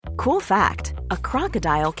Cool fact, a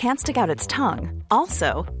crocodile can't stick out its tongue.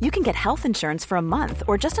 Also, you can get health insurance for a month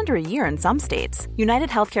or just under a year in some states. United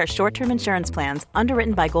Healthcare short-term insurance plans,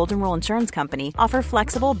 underwritten by Golden Rule Insurance Company, offer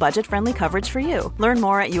flexible, budget-friendly coverage for you. Learn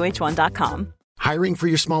more at uh1.com. Hiring for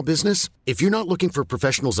your small business? If you're not looking for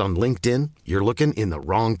professionals on LinkedIn, you're looking in the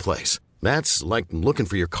wrong place. That's like looking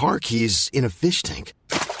for your car keys in a fish tank.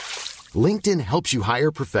 LinkedIn helps you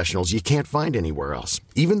hire professionals you can't find anywhere else,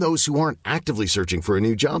 even those who aren't actively searching for a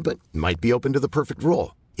new job but might be open to the perfect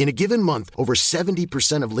role. In a given month, over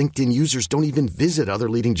 70% of LinkedIn users don't even visit other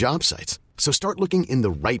leading job sites. So start looking in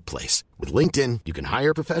the right place. With LinkedIn, you can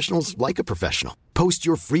hire professionals like a professional. Post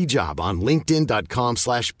your free job on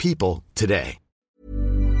linkedin.com/people today.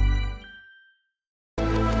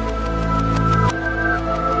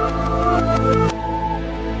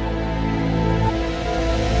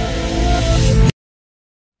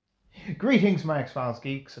 Greetings, my X-Files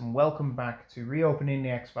geeks, and welcome back to Reopening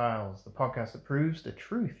the X-Files, the podcast that proves the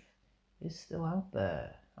truth is still out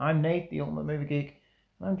there. I'm Nate, the Ultimate Movie Geek,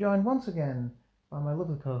 and I'm joined once again by my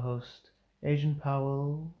lovely co-host, Asian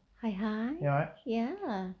Powell. Hi. You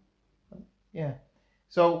alright? Yeah.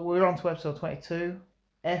 So we're on to episode 22,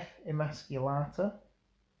 F. Emasculata,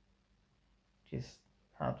 which is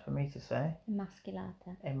hard for me to say.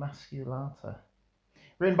 Emasculata.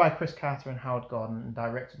 Written by Chris Carter and Howard Gordon and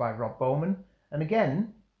directed by Rob Bowman. And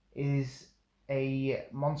again, is a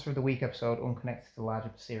Monster of the Week episode unconnected to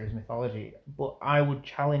larger series mythology. But I would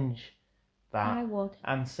challenge that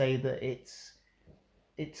and say that it's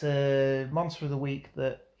a Monster of the Week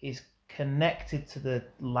that is connected to the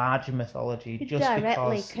larger mythology. It's just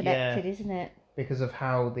directly because, connected, isn't it? Because of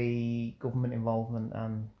how the government involvement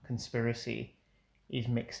and conspiracy is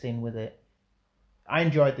mixed in with it. I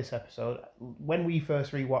enjoyed this episode. When we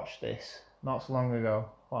first rewatched this, not so long ago,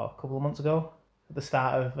 a couple of months ago, at the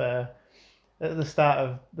start of the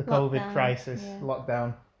COVID crisis,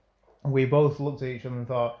 lockdown, we both looked at each other and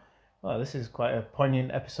thought, "Oh, this is quite a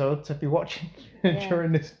poignant episode to be watching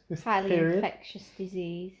during this highly period." Infectious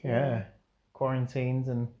disease. Yeah, quarantines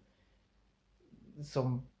and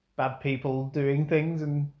some bad people doing things,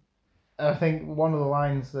 and I think one of the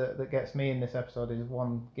lines that gets me in this episode is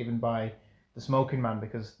one given by the Smoking Man,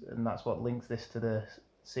 and that's what links this to the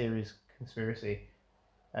series conspiracy,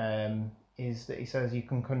 is that he says you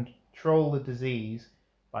can control the disease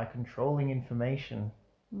by controlling information.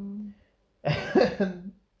 And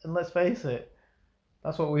let's face it,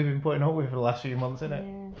 that's what we've been putting up with for the last few months, isn't it?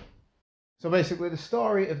 Yeah. So basically the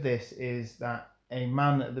story of this is that a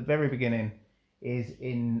man at the very beginning is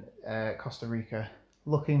in Costa Rica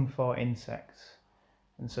looking for insects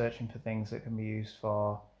and searching for things that can be used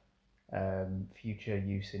for future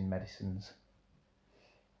use in medicines.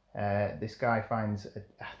 This guy finds,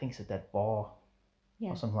 I think it's a dead boar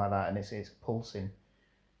or something like that, and it's pulsating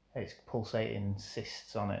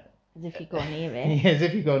cysts on it. As if you go near it. Yeah, as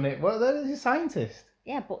if you go near it. Well, he's a scientist.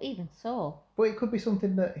 Yeah, but even so. But it could be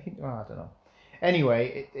something that I don't know.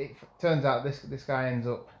 Anyway, it turns out this guy ends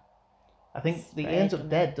up, I think he ends up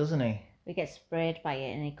dead, doesn't he? He gets sprayed by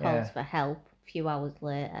it and he calls for help a few hours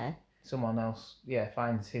later. Someone else,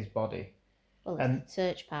 finds his body. Well, it's a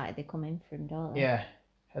search party, they come in for him, don't they? Yeah,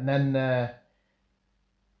 and then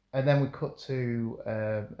we cut to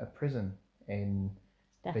a prison in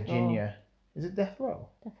Virginia. Is it Death Row?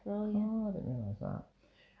 Death Row, yeah. Oh, I didn't realise that.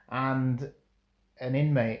 And an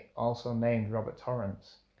inmate also named Robert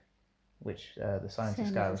Torrance, which the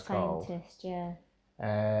scientist guy was called.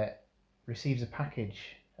 Receives a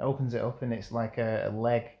package, opens it up, and it's like a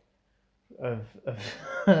leg of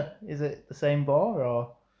is it the same boar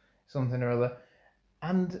or something or other,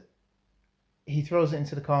 and he throws it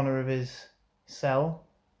into the corner of his cell,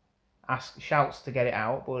 shouts to get it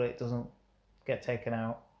out, but it doesn't get taken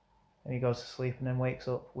out, and he goes to sleep and then wakes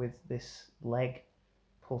up with this leg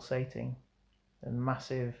pulsating, a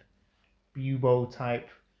massive bubo type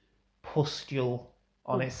pustule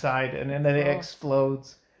on its side, and then it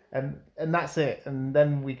explodes, and that's it. And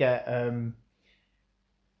then we get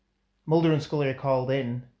Mulder and Scully are called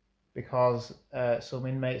in because some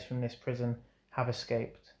inmates from this prison have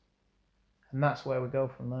escaped. And that's where we go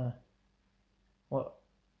from there. What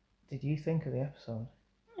did you think of the episode?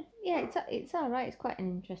 Yeah, it's all right. It's quite an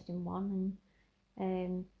interesting one,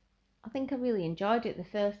 and I think I really enjoyed it the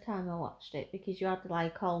first time I watched it because you had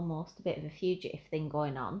like almost a bit of a fugitive thing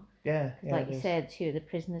going on. Yeah. Like you said, two of the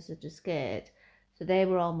prisoners had escaped, so they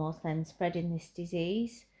were almost then spreading this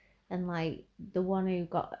disease, and like the one who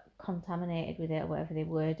got contaminated with it, or whatever the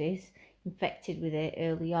word is, infected with it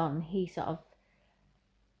early on, he sort of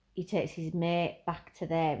he takes his mate back to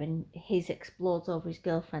there, and his explodes over his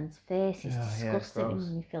girlfriend's face. It's disgusting. It makes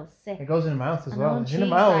me feel sick. It goes in the mouth as well. And It's in the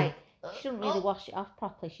mouth. like, she doesn't really wash it off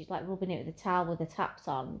properly. She's like rubbing it with a towel with the taps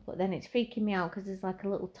on. But then it's freaking me out because there's like a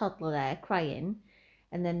little toddler there crying,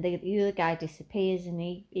 and then the other guy disappears and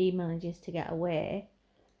he manages to get away.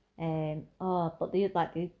 But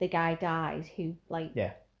the guy dies who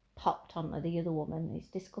popped onto the other woman. It's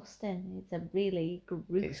disgusting. It's a really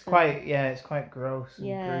gruesome. It's quite gross and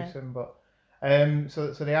gruesome. But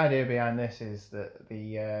so the idea behind this is that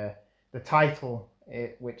the title,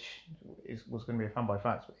 which was going to be a Fanboy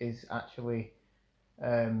Facts, is actually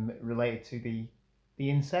related to the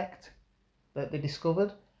insect that they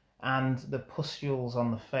discovered, and the pustules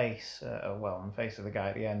on the face, on the face of the guy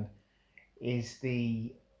at the end, is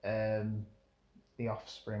the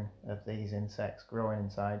offspring of these insects growing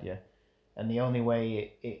inside you. And the only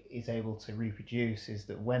way it is able to reproduce is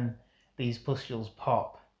that when these pustules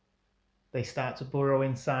pop, they start to burrow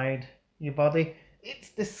inside your body.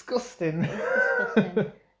 It's disgusting. It's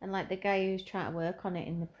disgusting. And like the guy who's trying to work on it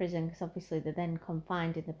in the prison, because obviously they're then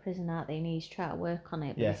confined in the prison, aren't they? And he's trying to work on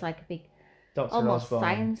it, but it's like a big Dr. almost Osborne,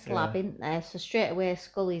 science lab, isn't there? So straight away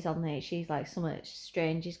Scully's on there. She's like, something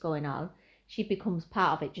strange is going on. She becomes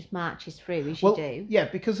part of it, just marches through as you do. Yeah,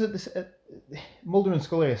 because of this, Mulder and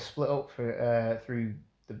Scully are split up through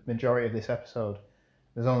the majority of this episode.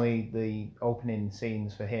 There's only the opening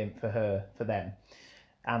scenes for them,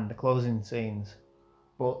 and the closing scenes.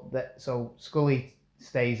 So Scully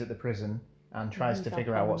stays at the prison and tries to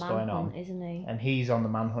figure out what's going on, isn't he? And he's on the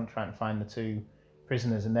manhunt trying to find the two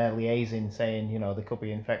prisoners, and they're liaising, saying, they could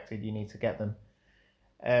be infected. You need to get them.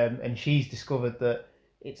 And she's discovered that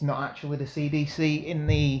it's not actually the CDC in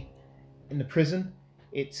the prison.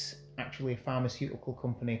 It's actually a pharmaceutical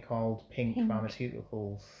company called Pink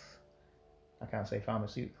Pharmaceuticals. I can't say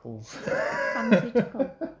pharmaceuticals.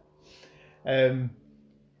 Pharmaceutical. And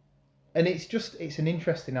it's an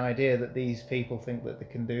interesting idea that these people think that they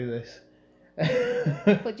can do this.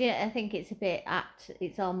 But I think it's a bit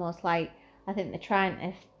it's almost like, I think they're trying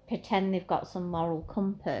to pretend they've got some moral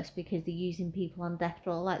compass because they're using people on death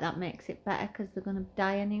row. Like, that makes it better because they're going to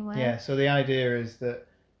die anyway. Yeah, so the idea is that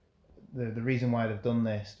the reason why they've done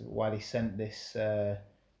this, why they sent this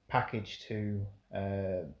package to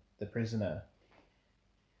the prisoner,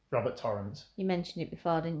 Robert Torrance. You mentioned it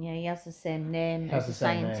before, didn't you? He has the same name as the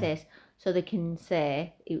scientist, so they can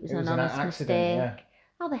say it was an honest mistake. Yeah.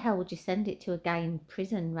 How the hell would you send it to a guy in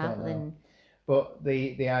prison rather than... But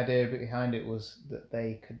the idea behind it was that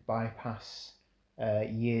they could bypass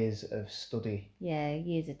years of study. Yeah,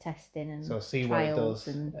 years of testing and so see trials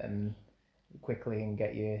what it does and quickly and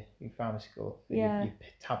get your pharmaceutical, your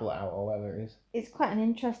tablet out or whatever it is. It's quite an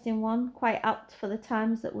interesting one, quite apt for the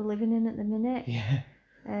times that we're living in at the minute. Yeah.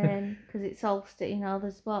 Because it's all,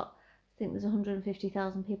 there's I think there's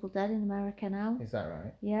 150,000 people dead in America now. Is that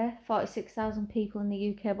right? Yeah, 46,000 people in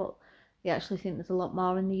the UK, but they actually think there's a lot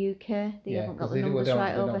more in the UK. They haven't got the numbers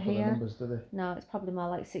right over here. Numbers, do they? No, it's probably more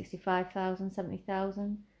like 65,000,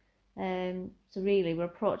 70,000. So really, we're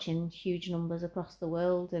approaching huge numbers across the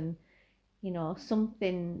world, and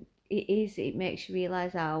it makes you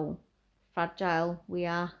realise how fragile we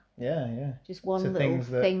are. Yeah. Just one little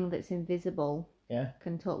thing that's invisible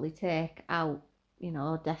can totally take out,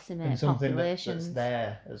 decimate populations. That's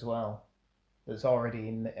there as well. That's already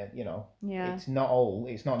in, it's not old,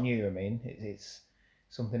 it's not new. I mean, it's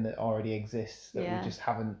something that already exists that we just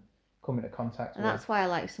haven't come into contact with. And that's why I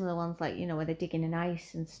like some of the ones like, where they're digging in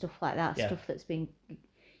ice and stuff like that, stuff that's been,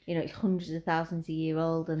 it's hundreds of thousands of years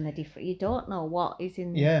old, and they're different. You don't know what is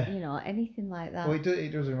in, anything like that. Well,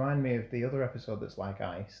 it does remind me of the other episode that's like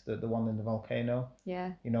ice, the one in the volcano.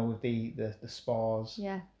 Yeah. With the spores.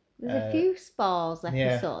 Yeah. There's a few spores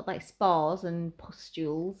episode, like spores and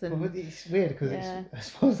pustules, and well, it's weird because I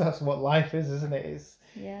suppose that's what life is, isn't it? It's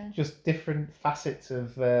just different facets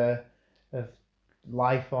of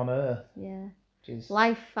life on Earth. Yeah. Is...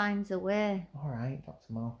 Life finds a way. All right,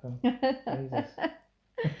 Dr. Malcolm. Jesus.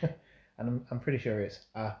 And I'm pretty sure it's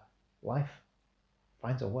life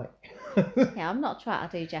finds a way. Yeah, I'm not trying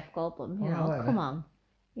to do Jeff Goldblum. Come on.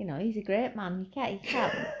 He's a great man. You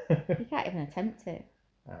can't even attempt it.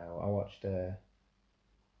 I watched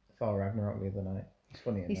Thor Ragnarok the other night.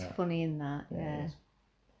 He's funny in that.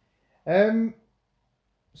 Yeah.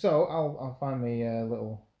 So I'll find me a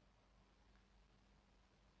little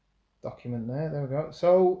document there. There we go.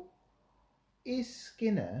 So, is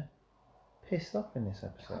Skinner pissed off in this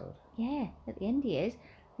episode? Yeah, at the end he is.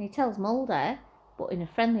 And he tells Mulder, but in a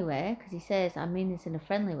friendly way, because he says, I mean this in a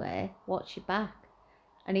friendly way, watch your back.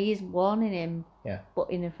 And he is warning him,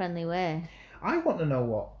 but in a friendly way. I want to know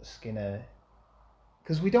what Skinner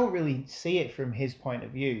because we don't really see it from his point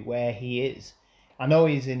of view where he is. I know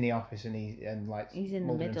he's in the office and he's in the Mulder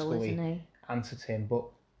and middle, Scully isn't he? answer to him, but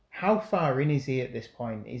how far in is he at this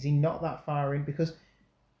point? Is he not that far in? Because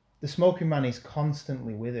the smoking man is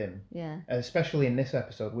constantly with him. Yeah. Especially in this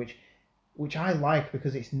episode, which I like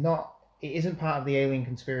because it isn't part of the alien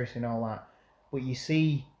conspiracy and all that, but you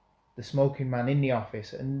see the smoking man in the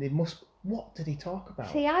office and what did he talk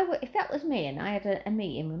about? See, if that was me and I had a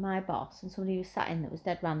meeting with my boss and somebody was sat in that was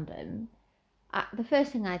dead random, the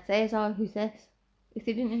first thing I'd say is, oh, who's this? If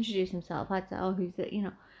they didn't introduce themselves, I'd say, oh, who's that?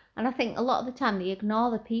 And I think a lot of the time they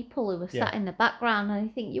ignore the people who are sat in the background, and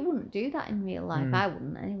I think you wouldn't do that in real life. I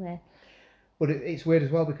wouldn't anyway. But it's weird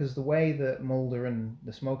as well because the way that Mulder and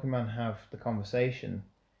the smoking man have the conversation,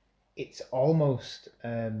 it's almost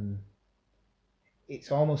like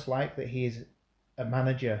that he is a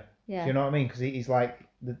manager. Yeah. Do you know what I mean? Because he's like,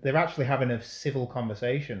 they're actually having a civil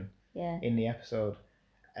conversation in the episode.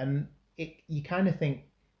 And you kind of think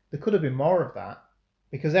there could have been more of that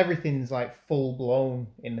because everything's like full blown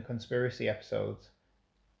in the conspiracy episodes.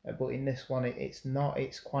 But in this one, it's not.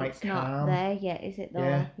 It's quite calm. It's not there yet, is it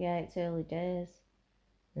though? Yeah, it's early days.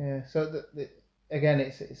 Yeah, so again,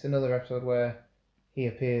 it's another episode where he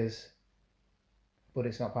appears, but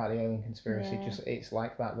it's not part of the alien conspiracy. Yeah. It's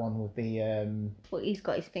like that one with the. But he's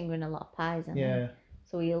got his finger in a lot of pies, hasn't Yeah. he?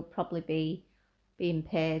 So he'll probably be being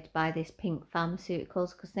paid by this Pink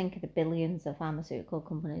Pharmaceuticals, because think of the billions the pharmaceutical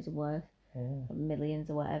companies are worth, or millions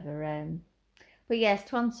or whatever. But yes,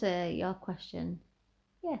 to answer your question,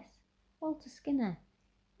 yes, Walter Skinner,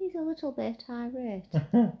 he's a little bit irate.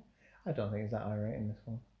 I don't think it's that irate in this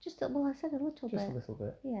one. Well, I said a little bit. Just a little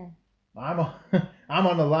bit. Yeah. I'm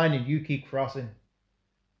on the line and you keep crossing.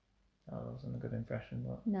 Oh, that wasn't a good impression,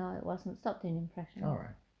 but... No, it wasn't. Stop doing impressions. All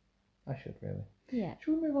right. I should, really. Yeah.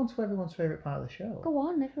 Should we move on to everyone's favourite part of the show? Go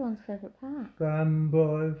on, everyone's favourite part.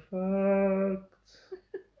 Fanboy facts.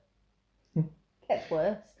 Gets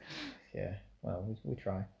worse. Yeah, well, we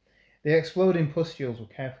try. The exploding pustules were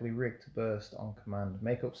carefully rigged to burst on command.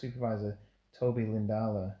 Makeup supervisor Toby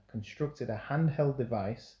Lindala constructed a handheld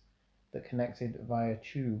device that connected via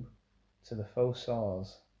tube to the faux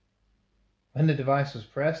sores. When the device was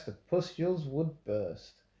pressed, the pustules would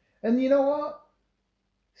burst. And you know what?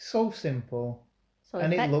 So simple. So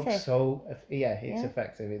and effective. it looks so... Yeah, it's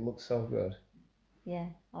effective. It looks so good. Yeah,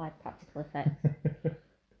 I like practical effects.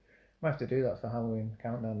 Might have to do that for Halloween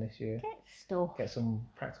Countdown this year. Get stuff. Get some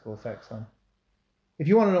practical effects on. If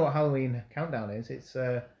you want to know what Halloween Countdown is, it's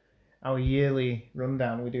our yearly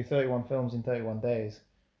rundown. We do 31 films in 31 days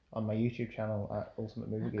on my YouTube channel at Ultimate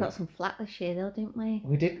Movie Geek. Got some flack this year though, didn't we?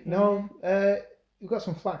 We did. Yeah. No, we've got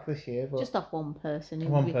some flack this year, but just off one person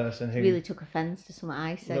who really took offence to something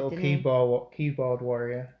I said. Little keyboard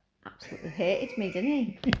warrior. Absolutely hated me,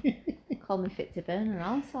 didn't he? Called me fit to burn and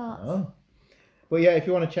all sorts. Oh. But yeah, if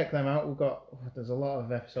you want to check them out, there's a lot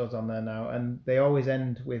of episodes on there now, and they always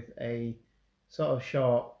end with a sort of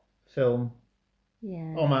short film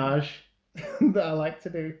homage that I like to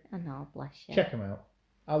do. I know, bless you. Check them out.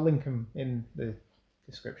 I'll link them in the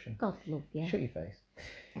description. God love you. Shut your face.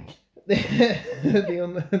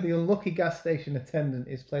 The unlucky gas station attendant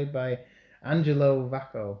is played by Angelo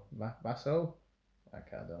Vasso? I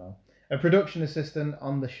don't know. A production assistant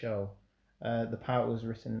on the show. The part was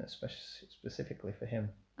written specifically for him.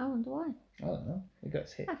 I wonder why. I don't know. He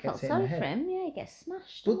gets hit. I gets felt hit sorry in the for head. him. Yeah, he gets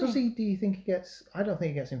smashed. But does he? Do you think he gets? I don't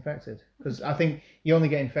think he gets infected because I think you only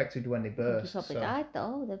get infected when they burst. He probably died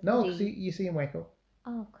though. No, because you see him wake up.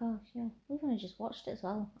 Oh gosh, yeah. We've only just watched it as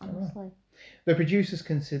well, honestly. The producers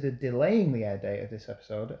considered delaying the air date of this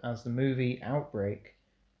episode as the movie Outbreak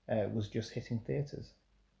was just hitting theatres.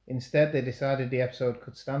 Instead, they decided the episode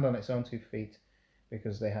could stand on its own 2 feet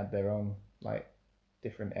because they had their own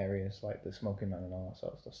different areas, like the smoking man and all that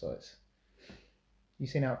sort of stuff. So it's... You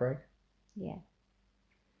seen Outbreak? Yeah.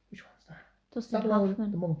 Which one's that? Dustin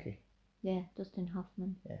Hoffman. The monkey? Yeah, Dustin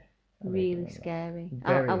Hoffman. Yeah. Really scary.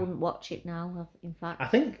 I wouldn't watch it now, in fact. I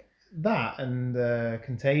think that and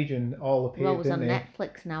Contagion all appeared, Well, it was on didn't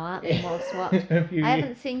Netflix now, aren't they? Most watched. I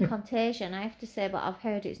haven't seen Contagion, I have to say, but I've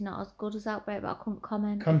heard it's not as good as Outbreak, but I couldn't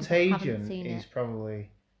comment. Contagion is probably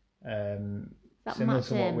similar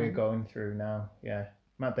to what we're going through now. Yeah.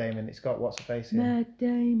 Matt Damon. It's got what's her face in? Matt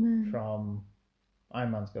Damon. From Iron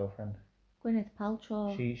Man's girlfriend. Gwyneth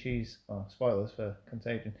Paltrow. She's... Oh, spoilers for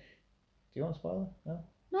Contagion. Do you want a spoiler? No?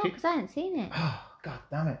 No, because I haven't seen it. Oh, god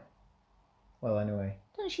damn it. Well, anyway.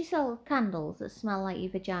 Don't she sell candles that smell like your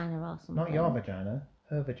vagina or something? Not your vagina.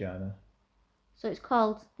 Her vagina. So it's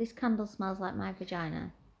called This Candle Smells Like My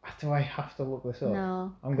Vagina. Do I have to look this up?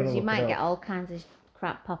 No, I'm gonna because you look might it up. get all kinds of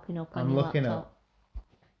crap popping up on I'm your looking laptop. up.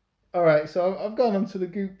 All right, so I've gone onto the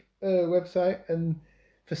Goop website, and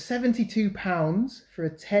for £72 for a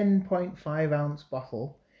 10.5 ounce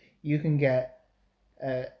bottle, you can get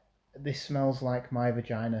This Smells Like My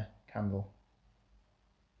Vagina candle.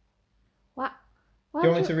 What? Do you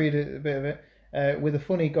want me to read a bit of it? With a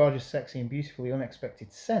funny, gorgeous, sexy, and beautifully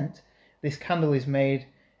unexpected scent, this candle is made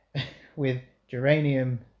with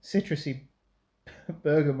geranium, citrusy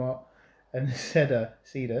bergamot, and cedar,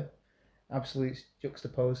 absolute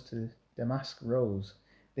juxtaposed to damask rose.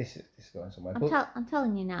 This is going somewhere. I'm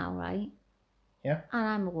telling you now, right? Yeah. And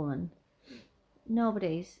I'm a woman.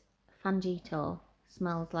 Nobody's Fangito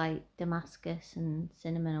smells like Damascus and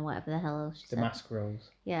cinnamon or whatever the hell else she said. Damask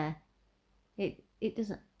rose. Yeah. It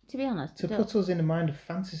doesn't. To be honest. To put us in a mind of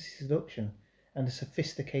fantasy seduction and a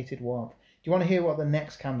sophisticated warmth. Do you want to hear what the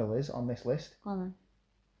next candle is on this list? Go on then.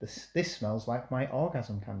 This smells like my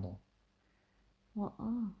orgasm candle. What?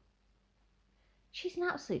 Oh. She's an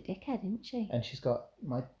absolute dickhead, isn't she? And she's got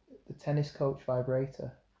the tennis coach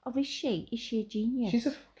vibrator. Oh, is she? Is she a genius? She's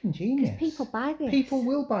a fucking genius. Because people buy this. People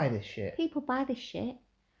will buy this shit. People buy this shit.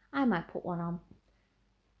 I might put one on.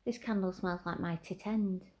 This candle smells like my tit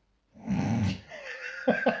end.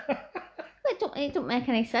 It don't make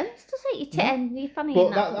any sense, does it? Your tit end, you're funny.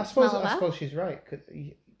 But I suppose she's right. Cause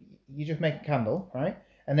you just make a candle, right?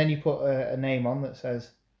 And then you put a name on that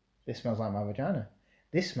says, "This smells like my vagina.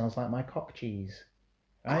 This smells like my cock cheese."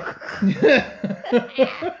 Right?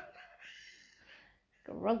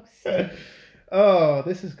 Gross. Oh,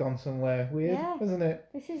 this has gone somewhere weird, hasn't it?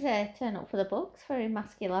 This is a turn up for the books for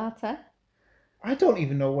Emasculata. I don't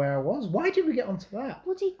even know where I was. Why did we get onto that?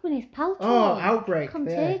 Bloody Gwyneth Paltrow. Oh, Outbreak.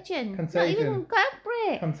 Contagion. Yeah. Contagion. Not even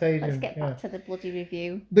Outbreak. Contagion. Let's get back to the bloody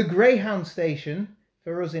review. The Greyhound station.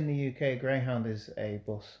 For us in the UK, Greyhound is a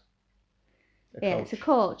bus. It's a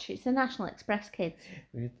coach. It's the National Express, kids.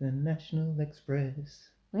 With the National Express.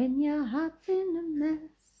 When your heart's in a mess.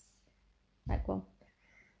 Right, go on.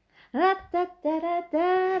 It's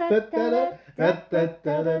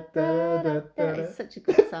such a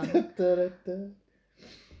good song.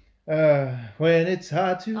 When it's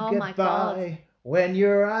hard to get by, God. when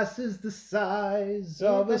your ass is the size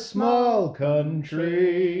of a small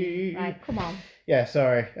country. Right, come on. Yeah,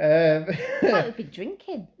 sorry. Like we've been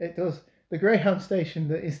drinking. It does. The Greyhound station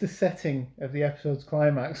that is the setting of the episode's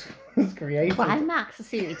climax was created. Climax, I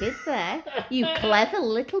see what you did there. You clever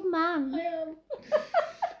little man. I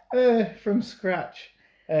am. From scratch,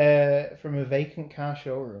 from a vacant car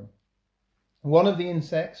showroom. One of the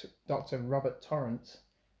insects, Dr. Robert Torrance,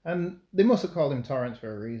 and they must have called him Torrance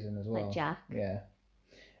for a reason as well. Like Jack. Yeah.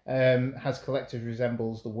 Has collected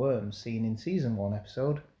resembles the worms seen in season 1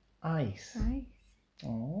 episode Ice. Nice.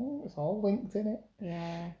 Oh, it's all linked in it.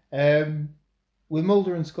 Yeah. With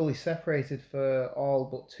Mulder and Scully separated for all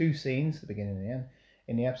but 2 scenes, the beginning and the end,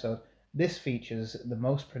 in the episode, this features the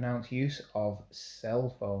most pronounced use of cell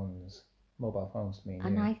phones, mobile phones to me.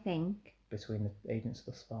 And I think between the agents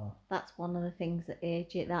thus far. That's one of the things that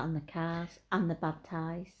age it, that and the cars, and the bad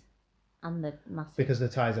ties, and the massive... Because the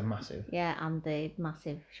ties are massive. Yeah, and the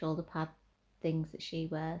massive shoulder pad things that she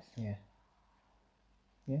wears. Yeah.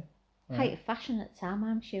 Yeah. Height of fashion at the time,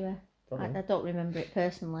 I'm sure. I don't remember it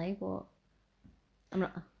personally, but I'm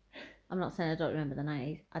not saying I don't remember the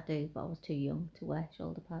 90s. I do, but I was too young to wear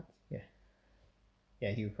shoulder pads. Yeah.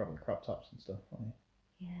 Yeah, you were probably crop tops and stuff, weren't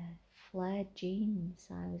you? Yeah, flared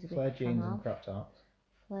jeans. I was a bit flared jeans and crop tops.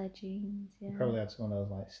 Flared jeans, yeah. You probably had some of those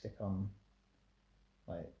like stick on,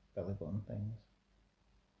 like belly button things.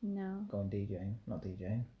 No. Going DJing, not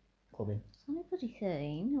DJing, clubbing. It's only bloody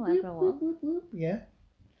 13, whatever I was. Yeah.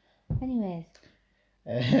 Anyways.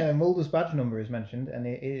 Mulder's badge number is mentioned, and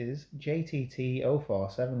it is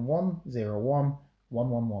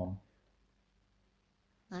JTT0471011111.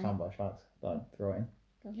 It's fanboy facts, but I'd throw it in.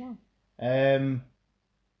 Go on.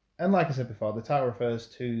 And like I said before, the title refers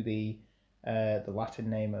to the Latin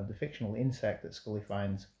name of the fictional insect that Scully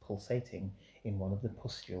finds pulsating in one of the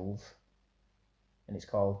pustules, and it's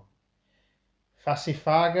called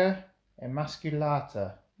Fasciphaga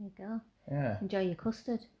emasculata. There you go. Yeah. Enjoy your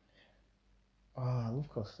custard. Oh, I love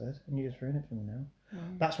custard, and you just ruin it for me now. Yeah.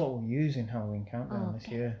 That's what we'll use in Halloween Countdown this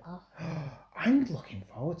year. I'm looking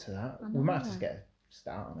forward to that. We might have to get a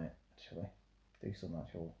start on it, actually. Do some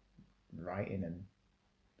actual writing and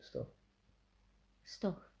stuff.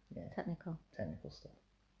 Yeah. Technical stuff.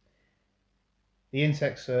 The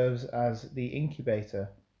insect serves as the incubator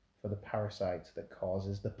for the parasite that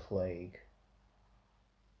causes the plague.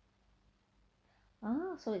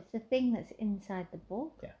 Oh, so it's the thing that's inside the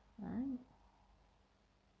book. Yeah. Right.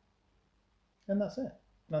 And that's it.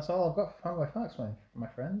 That's all I've got for Fanboy Facts, my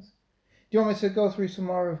friends. Do you want me to go through some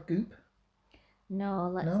more of Goop?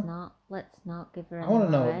 No, let's No? not. Let's not give her I any want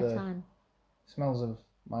to know more what the airtime. smells of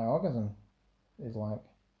my orgasm is like.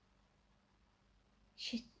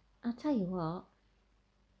 I'll tell you what.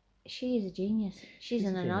 She is a genius. She's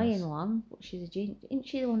an genius. annoying one, but she's a genius. Isn't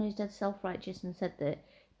she the one who's dead self-righteous and said that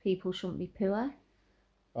people shouldn't be poor?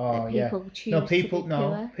 Oh, That yeah. people choose No, to people, be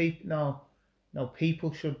no, poor? no,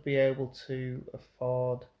 people should be able to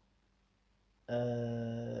afford,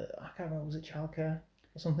 I can't remember, was it childcare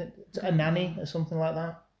or something? A nanny or something like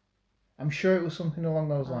that? I'm sure it was something along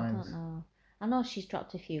those lines. I don't know. I know she's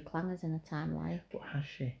dropped a few clangers in her time, like. But has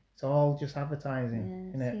she? It's all just advertising, Yeah,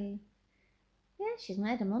 isn't it? yeah, she's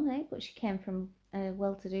made her money, but she came from a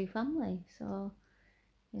well-to-do family, so.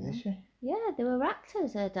 You know. Is she? Yeah, they were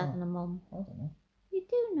actors, her dad Oh. and her mum. I don't know. You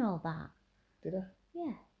do know that. Did I?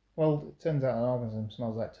 Yeah. Well, it turns out an orgasm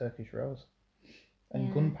smells like Turkish rose. And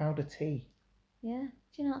Yeah. gunpowder tea. Yeah.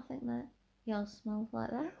 Do you not think that yours smells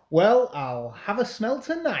like that? Well, I'll have a smell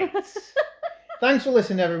tonight. Thanks for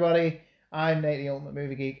listening, everybody. I'm Nate, the Ultimate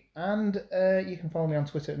Movie Geek, and you can follow me on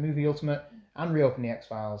Twitter at Movie Ultimate and Reopen the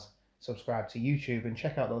X-Files. Subscribe to YouTube and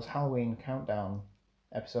check out those Halloween countdown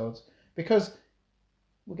episodes, because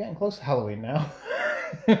we're getting close to Halloween now.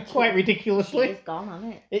 Quite ridiculously. She's gone on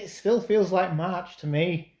it. It still feels like March to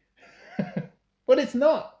me. But it's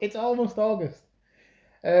not. It's almost August.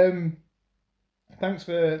 Thanks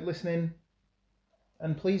for listening.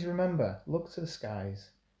 And please remember, look to the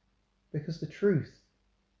skies, because the truth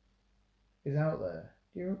is out there.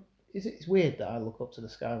 It's weird that I look up to the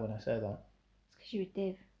sky when I say that. It's because you're a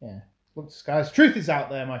div. Yeah. Look to the skies. Truth is out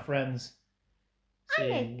there, my friends. I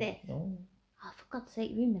made this. Oh, Oh, for God's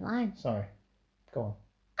sake, you in my line. sorry. Go on.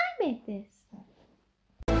 I made this.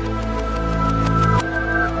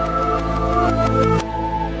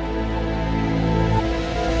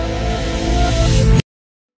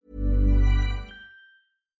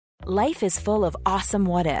 Life is full of awesome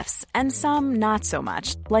what-ifs, and some not so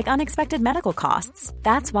much, like unexpected medical costs.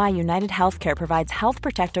 That's why United Healthcare provides Health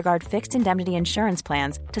Protector Guard fixed indemnity insurance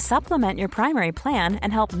plans to supplement your primary plan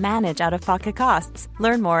and help manage out-of-pocket costs.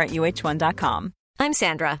 Learn more at uh1.com. I'm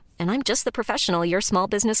Sandra, and I'm just the professional your small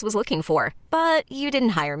business was looking for. But you didn't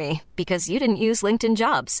hire me because you didn't use LinkedIn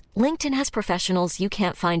Jobs. LinkedIn has professionals you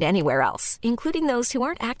can't find anywhere else, including those who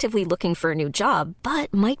aren't actively looking for a new job,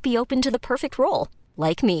 but might be open to the perfect role,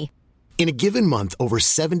 like me. In a given month, over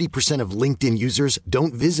 70% of LinkedIn users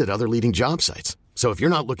don't visit other leading job sites. So if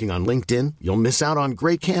you're not looking on LinkedIn, you'll miss out on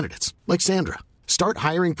great candidates like Sandra. Start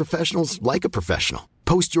hiring professionals like a professional.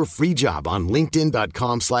 Post your free job on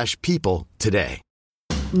linkedin.com/people today.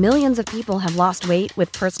 Millions of people have lost weight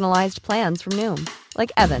with personalized plans from Noom.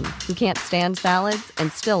 Like Evan, who can't stand salads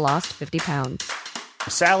and still lost 50 pounds.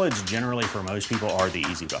 Salads generally for most people are the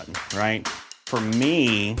easy button, right? For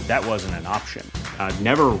me, that wasn't an option. I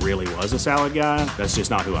never really was a salad guy. That's just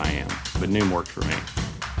not who I am. But Noom worked for me.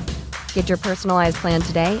 Get your personalized plan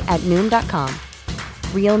today at Noom.com.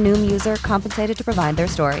 Real Noom user compensated to provide their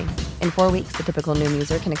story. In 4 weeks, the typical Noom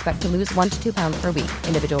user can expect to lose 1 to 2 pounds per week.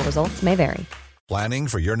 Individual results may vary. Planning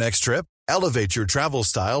for your next trip? Elevate your travel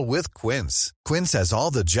style with Quince. Quince has all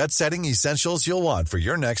the jet-setting essentials you'll want for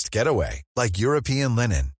your next getaway, like European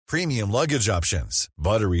linen, premium luggage options,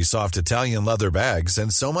 buttery soft Italian leather bags,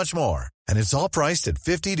 and so much more. And it's all priced at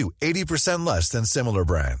 50 to 80% less than similar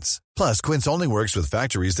brands. Plus, Quince only works with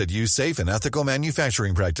factories that use safe and ethical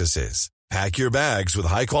manufacturing practices. Pack your bags with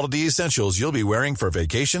high-quality essentials you'll be wearing for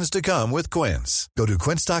vacations to come with Quince. Go to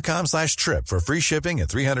quince.com/trip for free shipping and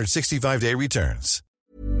 365-day returns.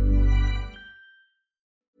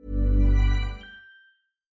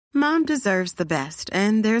 Mom deserves the best,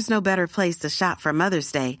 and there's no better place to shop for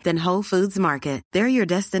Mother's Day than Whole Foods Market. They're your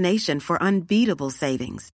destination for unbeatable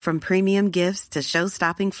savings, from premium gifts to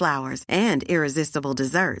show-stopping flowers and irresistible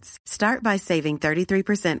desserts. Start by saving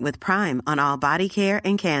 33% with Prime on all body care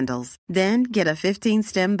and candles. Then get a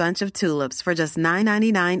 15-stem bunch of tulips for just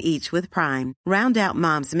 $9.99 each with Prime. Round out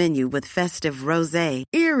Mom's menu with festive rosé,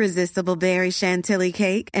 irresistible berry chantilly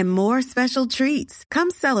cake, and more special treats. Come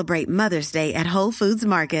celebrate Mother's Day at Whole Foods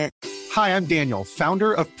Market. Hi, I'm Daniel,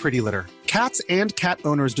 founder of Pretty Litter. Cats and cat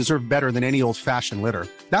owners deserve better than any old-fashioned litter.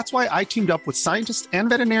 That's why I teamed up with scientists and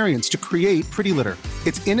veterinarians to create Pretty Litter.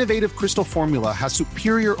 Its innovative crystal formula has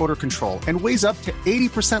superior odor control and weighs up to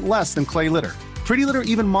 80% less than clay litter. Pretty Litter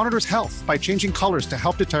even monitors health by changing colors to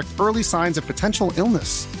help detect early signs of potential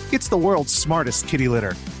illness. It's the world's smartest kitty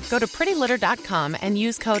litter. Go to prettylitter.com and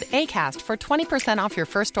use code ACAST for 20% off your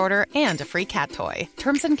first order and a free cat toy.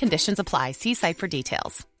 Terms and conditions apply. See site for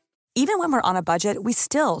details. Even when we're on a budget, we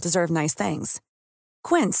still deserve nice things.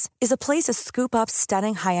 Quince is a place to scoop up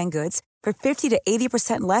stunning high-end goods for 50 to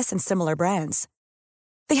 80% less than similar brands.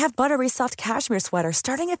 They have buttery soft cashmere sweaters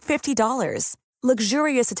starting at $50,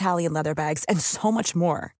 luxurious Italian leather bags, and so much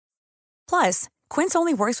more. Plus, Quince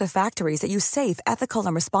only works with factories that use safe, ethical,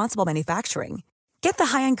 and responsible manufacturing. Get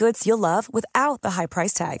the high-end goods you'll love without the high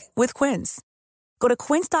price tag with Quince. Go to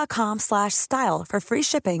quince.com/style for free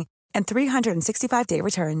shipping and 365-day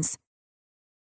returns.